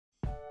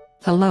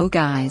Hello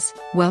guys,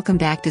 welcome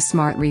back to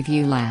Smart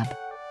Review Lab.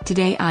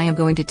 Today I am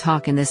going to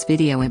talk in this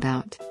video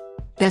about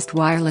best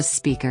wireless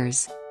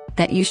speakers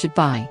that you should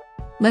buy.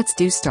 Let's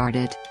do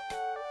started.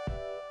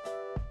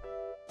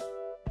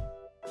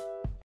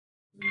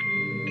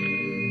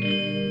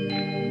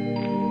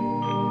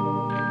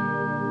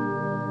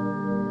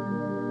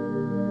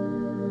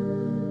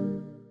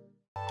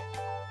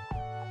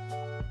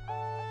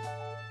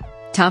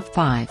 Top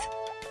 5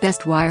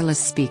 Best Wireless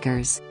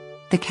Speakers.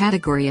 The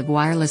category of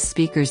wireless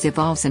speakers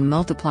evolves and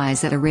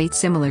multiplies at a rate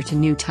similar to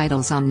new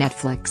titles on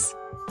Netflix.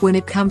 When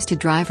it comes to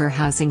driver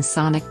housing,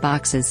 sonic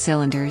boxes,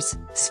 cylinders,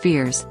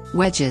 spheres,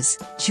 wedges,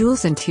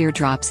 jewels and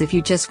teardrops, if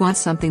you just want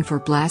something for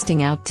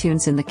blasting out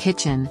tunes in the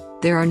kitchen,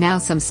 there are now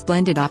some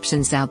splendid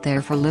options out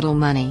there for little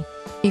money.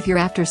 If you're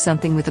after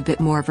something with a bit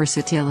more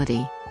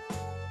versatility.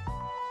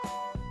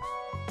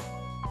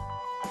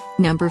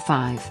 Number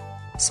 5.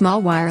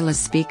 Small wireless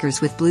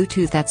speakers with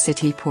Bluetooth at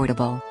City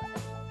Portable.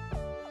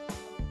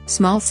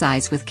 Small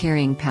size with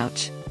carrying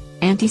pouch.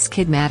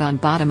 Anti-skid mat on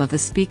bottom of the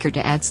speaker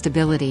to add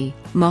stability,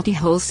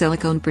 multi-hole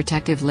silicone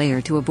protective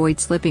layer to avoid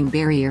slipping,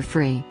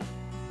 barrier-free.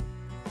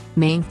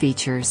 Main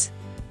features: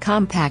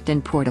 compact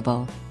and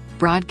portable,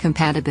 broad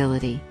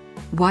compatibility,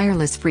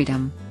 wireless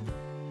freedom.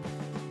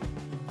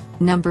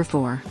 Number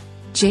 4.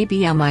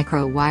 JBL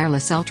Micro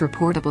Wireless Ultra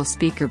Portable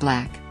Speaker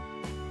Black.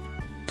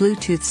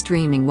 Bluetooth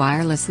streaming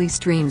wirelessly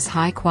streams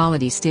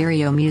high-quality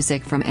stereo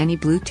music from any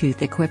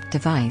Bluetooth-equipped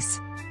device.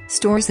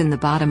 Stores in the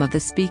bottom of the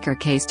speaker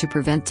case to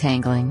prevent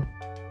tangling.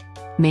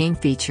 Main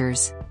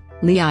features: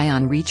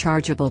 Li-ion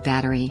rechargeable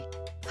battery,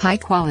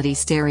 high-quality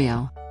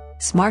stereo,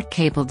 smart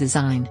cable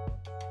design.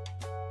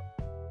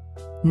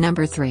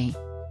 Number 3.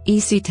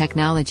 EC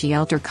Technology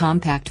Ultra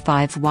Compact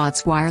 5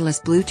 watts Wireless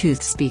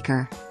Bluetooth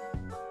Speaker.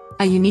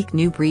 A unique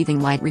new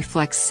breathing light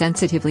reflects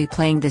sensitively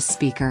playing this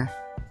speaker.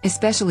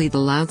 Especially the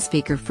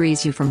loudspeaker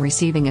frees you from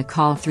receiving a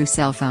call through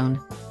cell phone.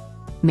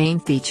 Main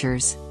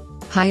features: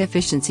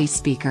 high-efficiency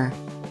speaker,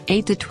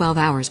 8 to 12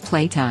 hours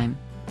playtime,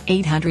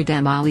 800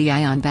 mAh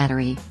Li-ion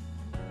battery.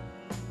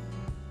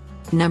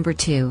 Number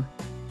 2.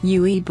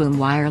 UE Boom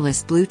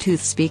Wireless Bluetooth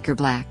Speaker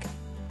Black.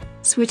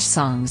 Switch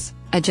songs,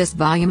 adjust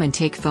volume and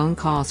take phone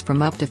calls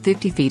from up to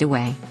 50 feet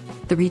away.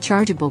 The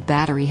rechargeable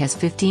battery has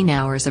 15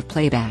 hours of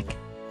playback.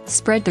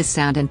 Spread the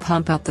sound and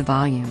pump up the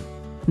volume.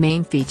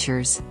 Main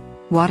features: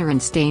 water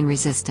and stain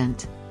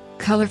resistant,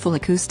 colorful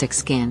acoustic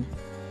skin,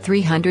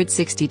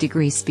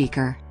 360-degree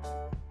speaker.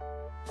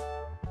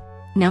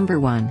 Number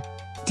 1.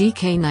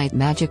 DK Night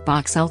Magic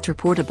Box Ultra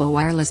Portable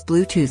Wireless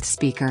Bluetooth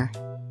Speaker.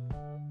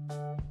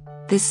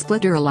 This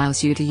splitter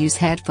allows you to use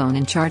headphone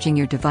and charging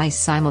your device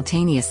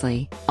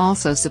simultaneously,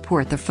 also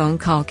support the phone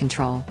call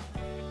control.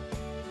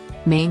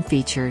 Main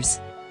features: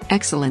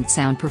 excellent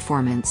sound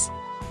performance,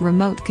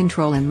 remote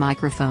control and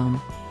microphone.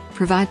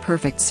 Provide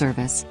perfect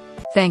service.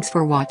 Thanks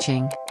for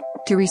watching.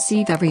 To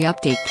receive every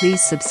update,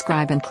 please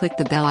subscribe and click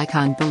the bell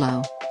icon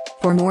below.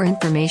 For more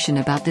information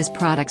about this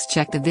products,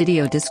 check the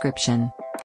video description.